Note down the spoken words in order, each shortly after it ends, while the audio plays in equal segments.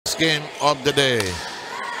game of the day.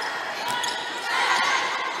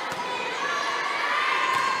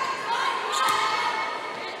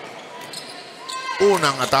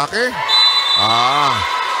 Unang atake.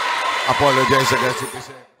 Apologize agad si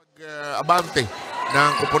Pise. Abante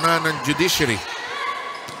ng kupunan ng Judiciary.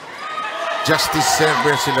 Justice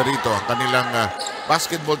server sila rito. Ang kanilang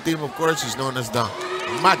basketball team, of course, is known as the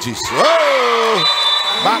Magis. Oh!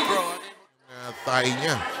 Back row. Thigh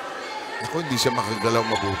niya. Ako, hindi siya makagalaw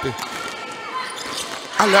mabuti.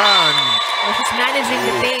 Alan! Well, she's managing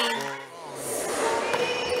the pain.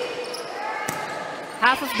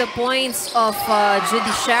 Half of the points of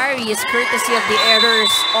Judiciary is courtesy of the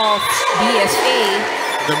errors of DFA.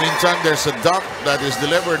 In the meantime, there's a dunk that is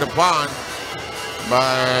delivered upon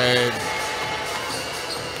by,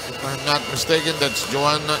 if I'm not mistaken, that's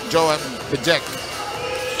Joan Bejek.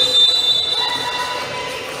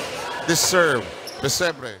 This serve,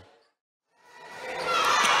 Pesebre.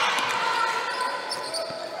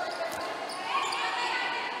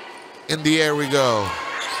 In the air we go.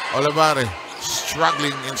 Olivare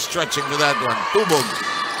struggling and stretching for that one. Tubog.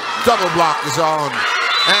 Double block is on.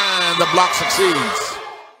 And the block succeeds.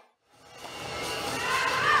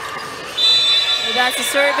 That's a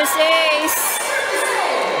service ace.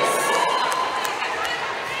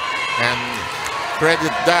 And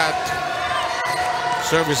credit that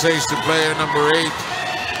service ace to player number 8.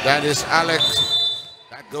 That is Alex.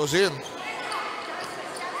 That goes in.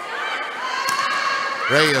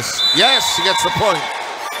 Reyes. Yes, he gets the point.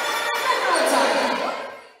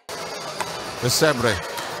 Pesebre.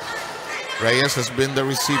 Reyes has been the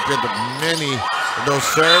recipient of many of those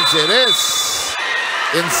serves. It is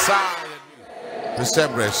inside.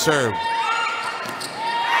 Pesebre serve.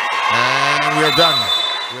 And we're done.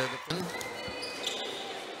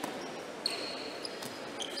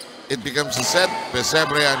 It becomes a set.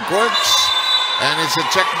 Pesebre uncorks. And it's a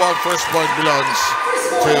check ball. First point belongs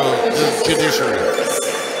to the Judiciary.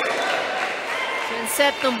 So in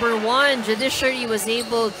set number 1, Judiciary was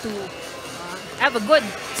able to have a good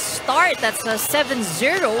start. That's a 7-0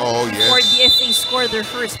 before DFA scored their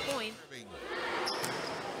first point.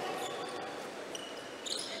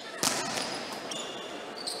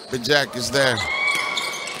 Bejek is there.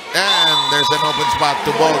 And there's an open spot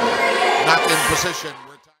to Bog. Not in position.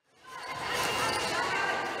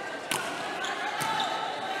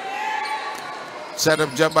 Set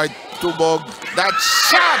up jump by Tubog. That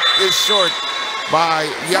shot is short by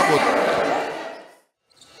Yabut.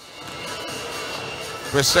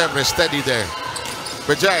 Pesebre steady there.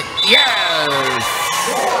 Bejek, yes!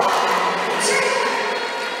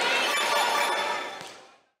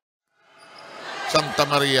 Santa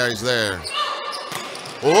Maria is there.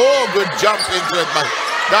 Oh, good jump into it by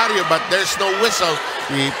Dario, but there's no whistle.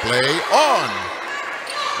 We play on.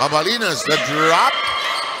 Mabalinas, the drop.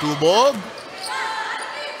 Tubog.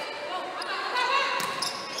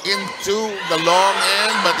 Into the long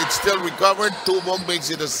end, but it's still recovered. Tubog makes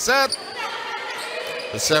it a set.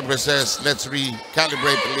 Pesebre says, let's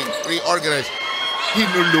recalibrate, reorganize.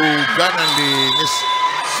 Hinulugan ang linis.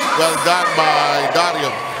 Well done by Dario.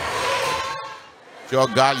 Joe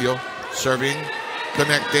Gallo serving,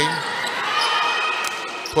 connecting.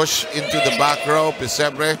 Push into the back row.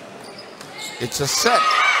 Pesebre. It's a set.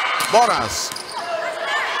 Boras.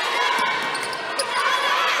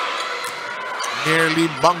 Nearly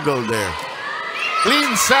bungled there.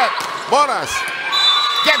 Clean set. Boras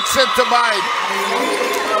gets it to bite.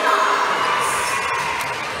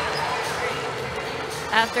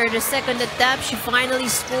 After the second attempt, she finally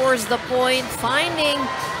scores the point, finding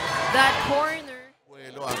that corner.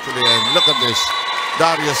 Actually, and look at this.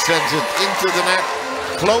 Dario sends it into the net,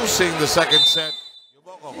 closing the second set.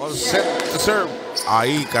 All set to serve.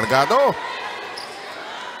 Ay, cargado.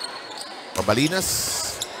 Pabalinas.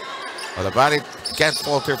 Olivare can't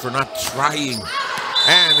falter for not trying.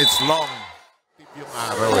 And it's long. Yung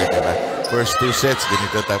araw diba? First 2 sets,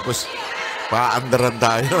 ganito. Tapos, paandaran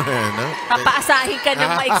tayo. No? Papaasahin ka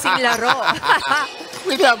ng maiksing laro.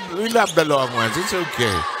 we love the long ones. It's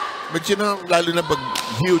okay. But you know, lalo na pag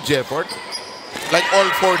huge effort. Like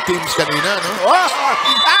all 4 teams kanina, no?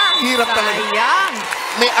 Hirap talaga.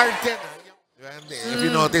 May arte. If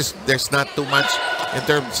you notice, there's not too much in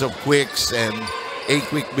terms of quicks and A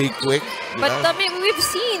quick, B quick. But we've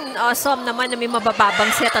seen some naman na may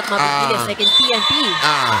mabababang set at mabibilis, like in PNP.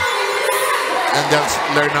 And they'll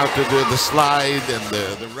learn how to do the slide and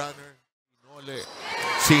the runner.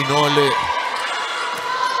 Sinole.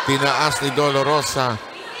 Tinaas ni Dolorosa.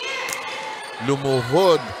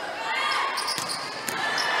 Lumuhod.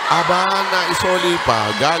 Aba na isoli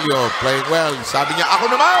pa. Gallo playing well. Sabi niya,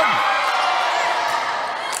 ako naman!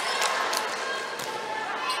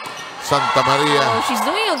 Santa Maria. Oh, she's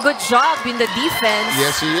doing a good job in the defense.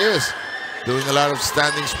 Yes, she is. Doing a lot of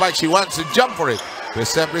standing spikes. She wants to jump for it.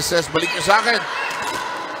 Sempre says, balik nyo sa akin.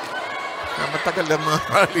 Matagal na mga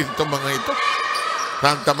paralin itong mga ito.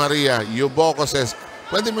 Santa Maria. Yuboko says,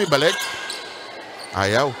 pwede mo ibalik?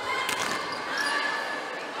 Ayaw.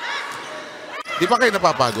 Di ba kayo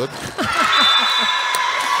napapagod?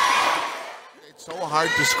 It's so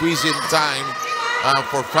hard to squeeze in time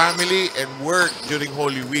for family and work during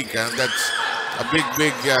Holy Week. And that's a big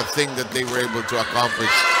thing that they were able to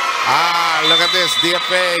accomplish. Look at this.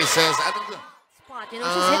 DFA says, spot, you know,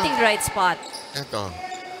 she's hitting the right spot. Ito.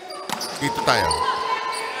 Dito tayo.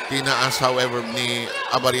 Tinaas, however, ni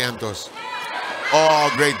Abarientos. Oh,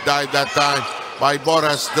 great dive that time by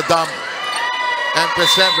Boras. The dump. And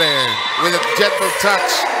Pesebre, with a gentle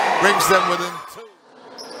touch, brings them within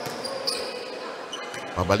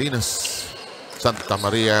 2. Mabalinas. Santa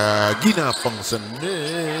Maria, ginapang sa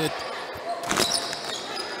net.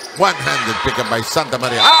 One-handed pickup by Santa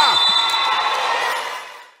Maria.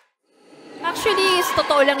 Actually,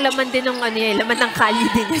 totoo lang laman din ng laman ng kali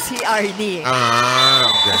din si Arnie.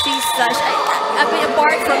 Okay. She's such, I mean,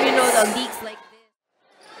 apart from, you know, the leagues like this.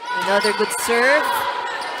 Another good serve.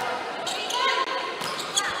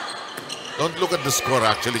 Don't look at the score,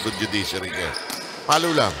 actually, good Judiciary there. Palo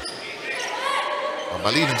lang.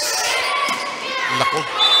 Mabalinas. Lako.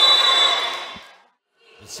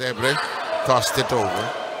 Sebre tossed it over.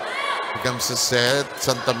 Becomes a set.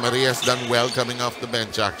 Santa Maria's done well coming off the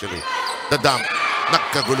bench, actually. The dump.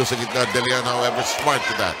 Nakagulo sa gitna. Delian, however, smart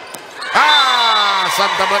to that.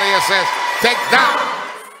 Santa Maria says, take that!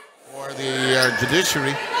 For the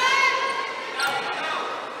Judiciary.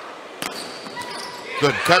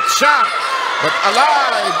 Good cut shot. But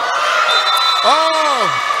alive.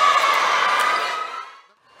 Oh!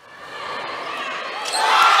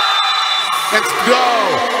 Let's go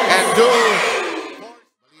and do.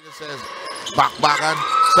 Malina says, bakbakan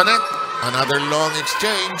sa net. Another long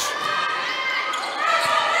exchange.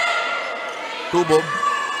 Tubob.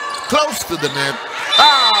 Close to the net.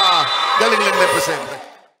 Galing lang represent.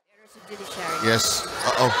 Yes.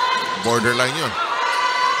 Borderline yun.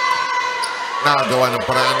 Nagawa ng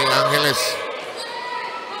paraan ni Angeles.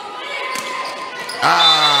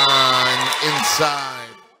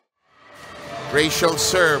 Inside. Racial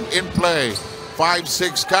serve in play.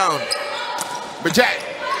 5-6 count. Bajay.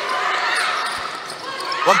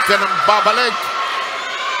 Huwag ka nang babalik.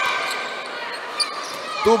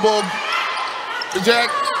 Tubog. Bajay.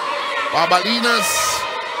 Babalinas.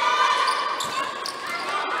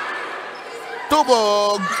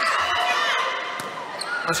 Tubog.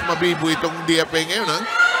 Mas mabibo itong DFA ngayon, ha?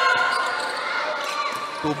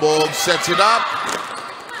 Tubog sets it up.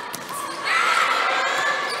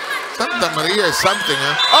 Santa Maria is something,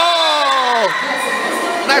 ha? Oh!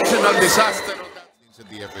 National disaster. Sa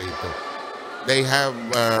DFA ito. They have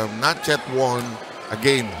not yet won a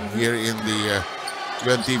game here in the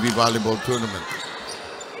UNTV Volleyball Tournament.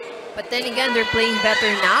 But then again, they're playing better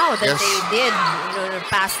now than they did, you know,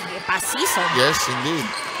 past season. Yes, indeed.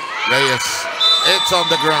 Reyes, it's on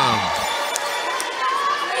the ground.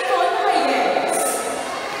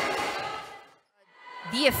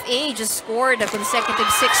 DFA just scored a consecutive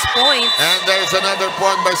 6 points. And there's another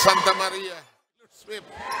point by Santa Maria. Sweep.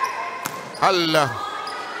 Hala.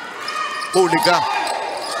 Huli ka.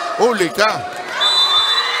 Huli ka.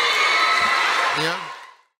 Yeah.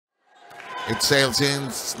 It sails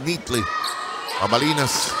in neatly.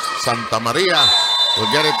 Pabalinas. Santa Maria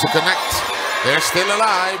will get it to connect. They're still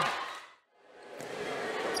alive.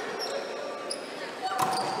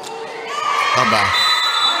 Aba.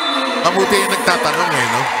 Mabuti yung nagtatanong eh,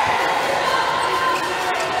 no?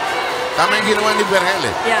 Tama yung ginawa ni Berhel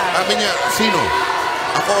eh. Yeah. Sabi niya, sino?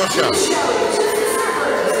 Ako o siya?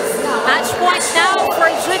 Match point now for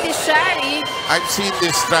Judiciary. I've seen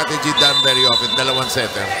this strategy done very often. Dalawang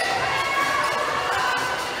setter.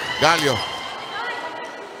 Gallo.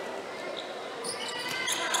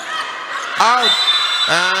 Out.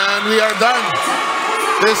 And we are done.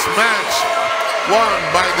 This match won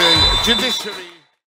by the Judiciary.